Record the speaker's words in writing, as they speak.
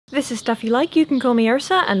This is Stuff You Like, you can call me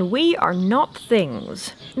Ursa, and we are not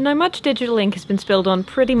things. Now, much digital ink has been spilled on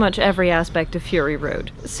pretty much every aspect of Fury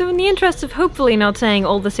Road. So in the interest of hopefully not saying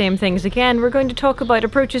all the same things again, we're going to talk about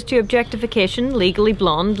approaches to objectification, Legally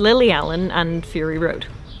Blonde, Lily Allen, and Fury Road.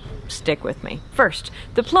 Stick with me. First,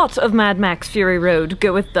 the plot of Mad Max Fury Road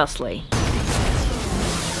goeth thusly.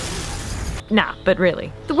 Nah, but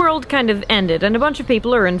really. The world kind of ended, and a bunch of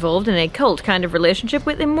people are involved in a cult kind of relationship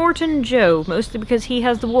with Immortan Joe, mostly because he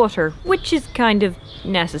has the water, which is kind of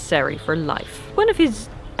necessary for life. One of his,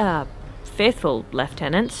 faithful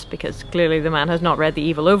lieutenants, because clearly the man has not read the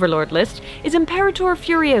Evil Overlord list, is Imperator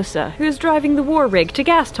Furiosa, who is driving the war rig to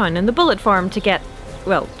Gastown and the bullet farm to get...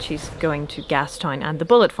 Well, she's going to Gastown and the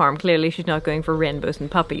bullet farm, clearly she's not going for rainbows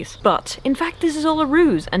and puppies. But, in fact, this is all a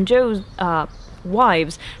ruse, and Joe's,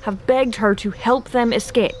 wives have begged her to help them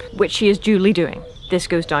escape, which she is duly doing. This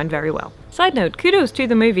goes down very well. Side note, kudos to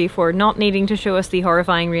the movie for not needing to show us the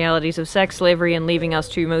horrifying realities of sex slavery and leaving us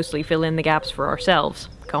to mostly fill in the gaps for ourselves.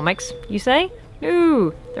 Comics, you say?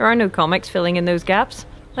 No, there are no comics filling in those gaps.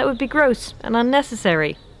 That would be gross and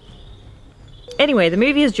unnecessary. Anyway, the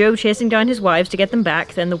movie is Joe chasing down his wives to get them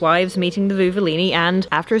back, then the wives meeting the Vuvolini, and,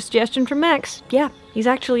 after a suggestion from Max, yeah, he's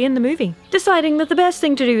actually in the movie, deciding that the best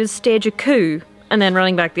thing to do is stage a coup, and then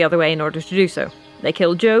running back the other way in order to do so. They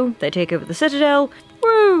kill Joe, they take over the Citadel.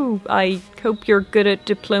 Woo! I hope you're good at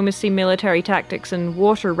diplomacy, military tactics, and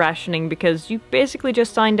water rationing, because you basically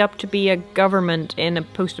just signed up to be a government in a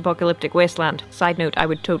post-apocalyptic wasteland. Side note, I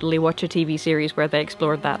would totally watch a TV series where they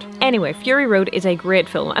explored that. Anyway, Fury Road is a great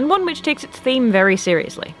film, and one which takes its theme very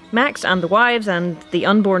seriously. Max and the wives and the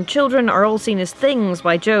unborn children are all seen as things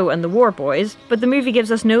by Joe and the war boys, but the movie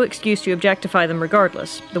gives us no excuse to objectify them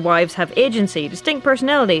regardless. The wives have agency, distinct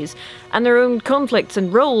personalities, and their own conflicts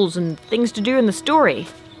and roles and things to do in the story.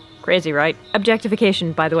 Crazy, right?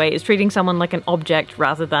 Objectification, by the way, is treating someone like an object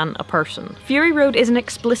rather than a person. Fury Road is an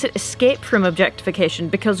explicit escape from objectification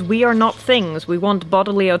because we are not things, we want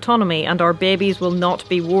bodily autonomy, and our babies will not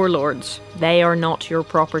be warlords. They are not your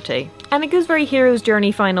property. And it goes very hero's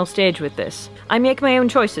journey final stage with this. I make my own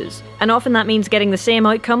choices, and often that means getting the same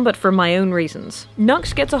outcome but for my own reasons.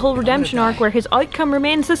 Nux gets a whole redemption arc where his outcome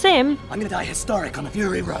remains the same. I'm gonna die historic on the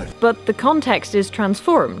Fury Road. But the context is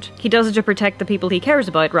transformed. He does it to protect the people he cares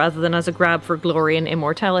about rather than as a grab for glory and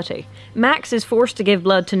immortality. Max is forced to give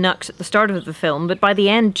blood to Nux at the start of the film, but by the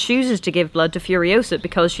end chooses to give blood to Furiosa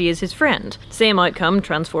because she is his friend. Same outcome,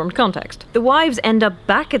 transformed context. The wives end up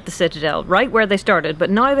back at the Citadel, right where they started, but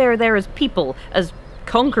now they are there as people, as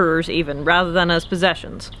conquerors even, rather than as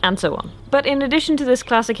possessions, and so on. But in addition to this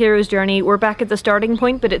classic hero's journey, we're back at the starting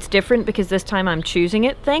point, but it's different because this time I'm choosing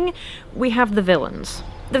it thing. We have the villains.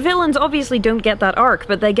 The villains obviously don't get that arc,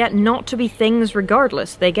 but they get not to be things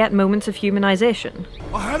regardless. They get moments of humanization.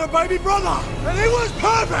 I had a baby brother, and he was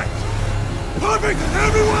perfect! Perfect in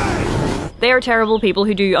every way! They are terrible people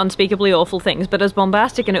who do unspeakably awful things, but as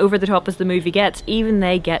bombastic and over the top as the movie gets, even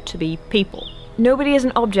they get to be people. Nobody is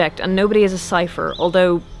an object and nobody is a cipher,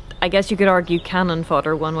 although I guess you could argue cannon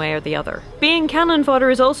fodder one way or the other. Being cannon fodder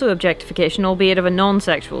is also objectification, albeit of a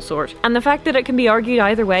non-sexual sort, and the fact that it can be argued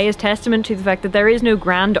either way is testament to the fact that there is no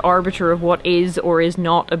grand arbiter of what is or is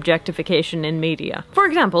not objectification in media. For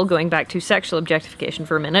example, going back to sexual objectification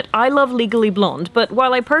for a minute, I love Legally Blonde, but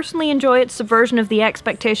while I personally enjoy its subversion of the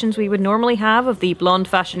expectations we would normally have of the blonde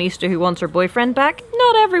fashionista who wants her boyfriend back,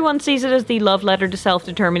 not everyone sees it as the love letter to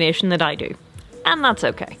self-determination that I do. And that's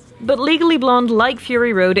okay. But Legally Blonde, like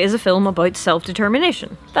Fury Road, is a film about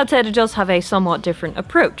self-determination. That said, it does have a somewhat different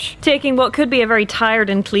approach, taking what could be a very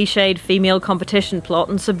tired and cliched female competition plot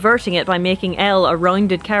and subverting it by making Elle a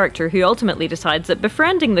rounded character who ultimately decides that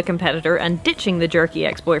befriending the competitor and ditching the jerky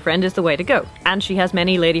ex-boyfriend is the way to go. And she has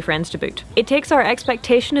many lady friends to boot. It takes our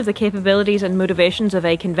expectation of the capabilities and motivations of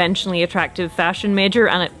a conventionally attractive fashion major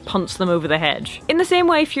and it punts them over the hedge. In the same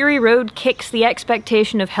way, Fury Road kicks the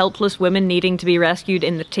expectation of helpless women needing to be rescued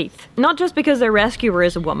in the teeth. Not just because their rescuer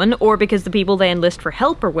is a woman, or because the people they enlist for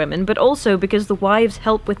help are women, but also because the wives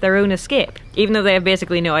help with their own escape, even though they have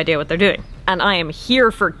basically no idea what they're doing. And I am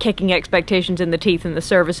here for kicking expectations in the teeth in the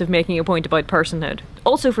service of making a point about personhood.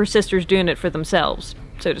 Also for sisters doing it for themselves,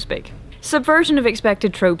 so to speak. Subversion of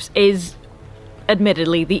expected tropes is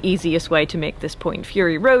admittedly the easiest way to make this point.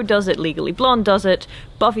 Fury Road does it, Legally Blonde does it,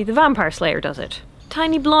 Buffy the Vampire Slayer does it.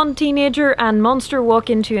 Tiny blonde teenager and monster walk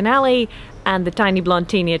into an alley, and the tiny blonde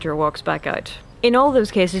teenager walks back out. In all those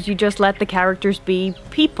cases, you just let the characters be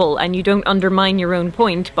people, and you don't undermine your own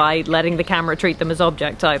point by letting the camera treat them as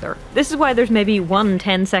objects either. This is why there's maybe one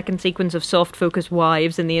 10-second sequence of soft focus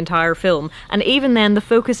wives in the entire film, and even then the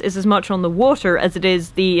focus is as much on the water as it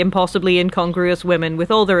is the impossibly incongruous women with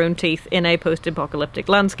all their own teeth in a post-apocalyptic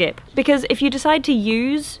landscape. Because if you decide to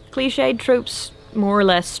use cliched tropes more or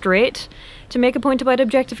less straight to make a point about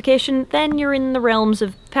objectification, then you're in the realms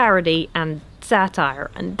of parody and satire,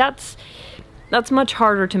 and that's much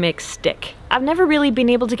harder to make stick. I've never really been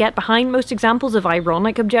able to get behind most examples of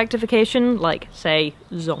ironic objectification, like, say,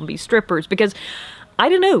 zombie strippers, because, I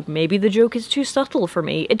don't know, maybe the joke is too subtle for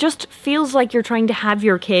me. It just feels like you're trying to have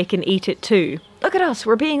your cake and eat it too. Look at us,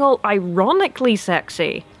 we're being all ironically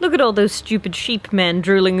sexy. Look at all those stupid sheep men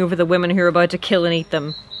drooling over the women who are about to kill and eat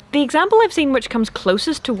them. The example I've seen which comes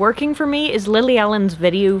closest to working for me is Lily Allen's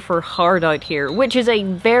video for Hard Out Here, which is a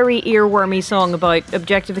very earwormy song about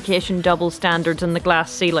objectification, double standards and the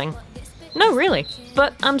glass ceiling. No, really.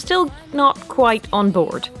 But I'm still not quite on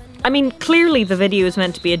board. I mean, clearly the video is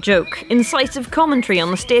meant to be a joke, incisive commentary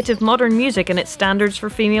on the state of modern music and its standards for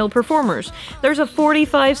female performers. There's a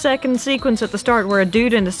 45-second sequence at the start where a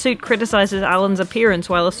dude in a suit criticises Alan's appearance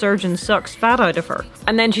while a surgeon sucks fat out of her.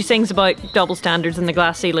 And then she sings about double standards in the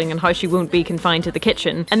glass ceiling and how she won't be confined to the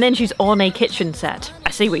kitchen. And then she's on a kitchen set.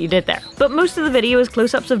 I see what you did there. But most of the video is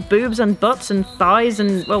close-ups of boobs and butts and thighs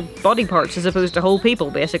and, well, body parts as opposed to whole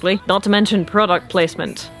people, basically. Not to mention product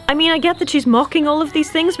placement. I mean, I get that she's mocking all of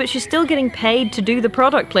these things, but she's still getting paid to do the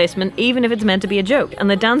product placement, even if it's meant to be a joke. And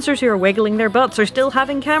the dancers who are wiggling their butts are still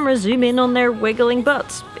having cameras zoom in on their wiggling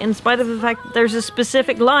butts, in spite of the fact that there's a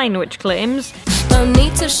specific line which claims, "No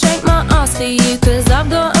need to shake my ass for you, 'cause I've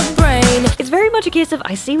got a brain." It's very much a case of,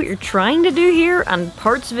 I see what you're trying to do here, and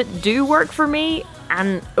parts of it do work for me,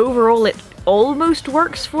 and overall it almost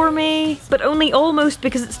works for me, but only almost,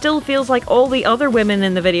 because it still feels like all the other women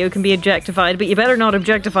in the video can be objectified, but you better not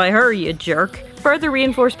objectify her, you jerk. Further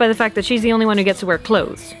reinforced by the fact that she's the only one who gets to wear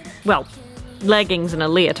clothes. Well, leggings and a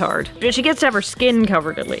leotard. But she gets to have her skin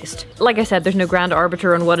covered at least. Like I said, there's no grand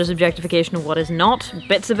arbiter on what is objectification and what is not.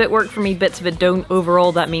 Bits of it work for me, bits of it don't.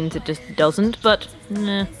 Overall, that means it just doesn't, but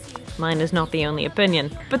nah. Mine is not the only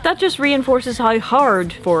opinion. But that just reinforces how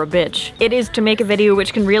hard, for a bitch, it is to make a video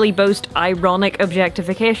which can really boast ironic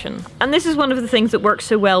objectification. And this is one of the things that works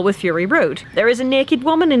so well with Fury Road. There is a naked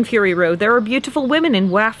woman in Fury Road, there are beautiful women in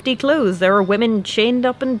wafty clothes, there are women chained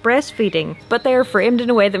up and breastfeeding, but they are framed in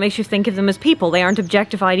a way that makes you think of them as people. They aren't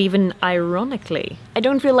objectified even ironically. I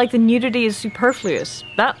don't feel like the nudity is superfluous.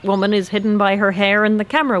 That woman is hidden by her hair and the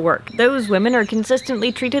camera work. Those women are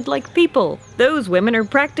consistently treated like people. Those women are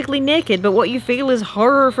practically naked, but what you feel is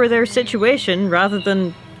horror for their situation rather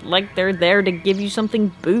than like they're there to give you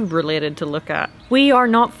something boob related to look at. We are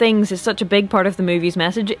not things is such a big part of the movie's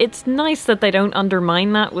message. It's nice that they don't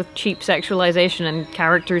undermine that with cheap sexualization and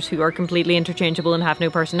characters who are completely interchangeable and have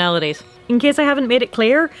no personalities. In case I haven't made it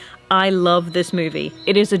clear, I love this movie.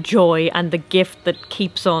 It is a joy and the gift that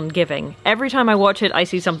keeps on giving. Every time I watch it, I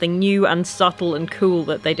see something new and subtle and cool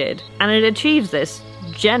that they did. And it achieves this,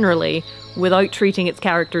 generally, without treating its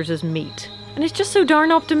characters as meat. And it's just so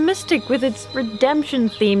darn optimistic with its redemption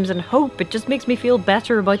themes and hope. It just makes me feel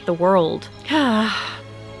better about the world.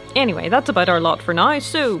 Anyway, that's about our lot for now.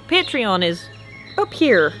 So, Patreon is up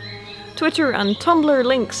here. Twitter and Tumblr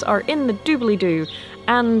links are in the doobly-doo.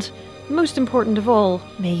 And most important of all,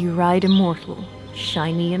 may you ride immortal,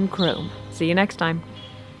 shiny and chrome. See you next time.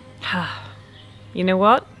 You know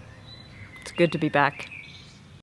what? It's good to be back.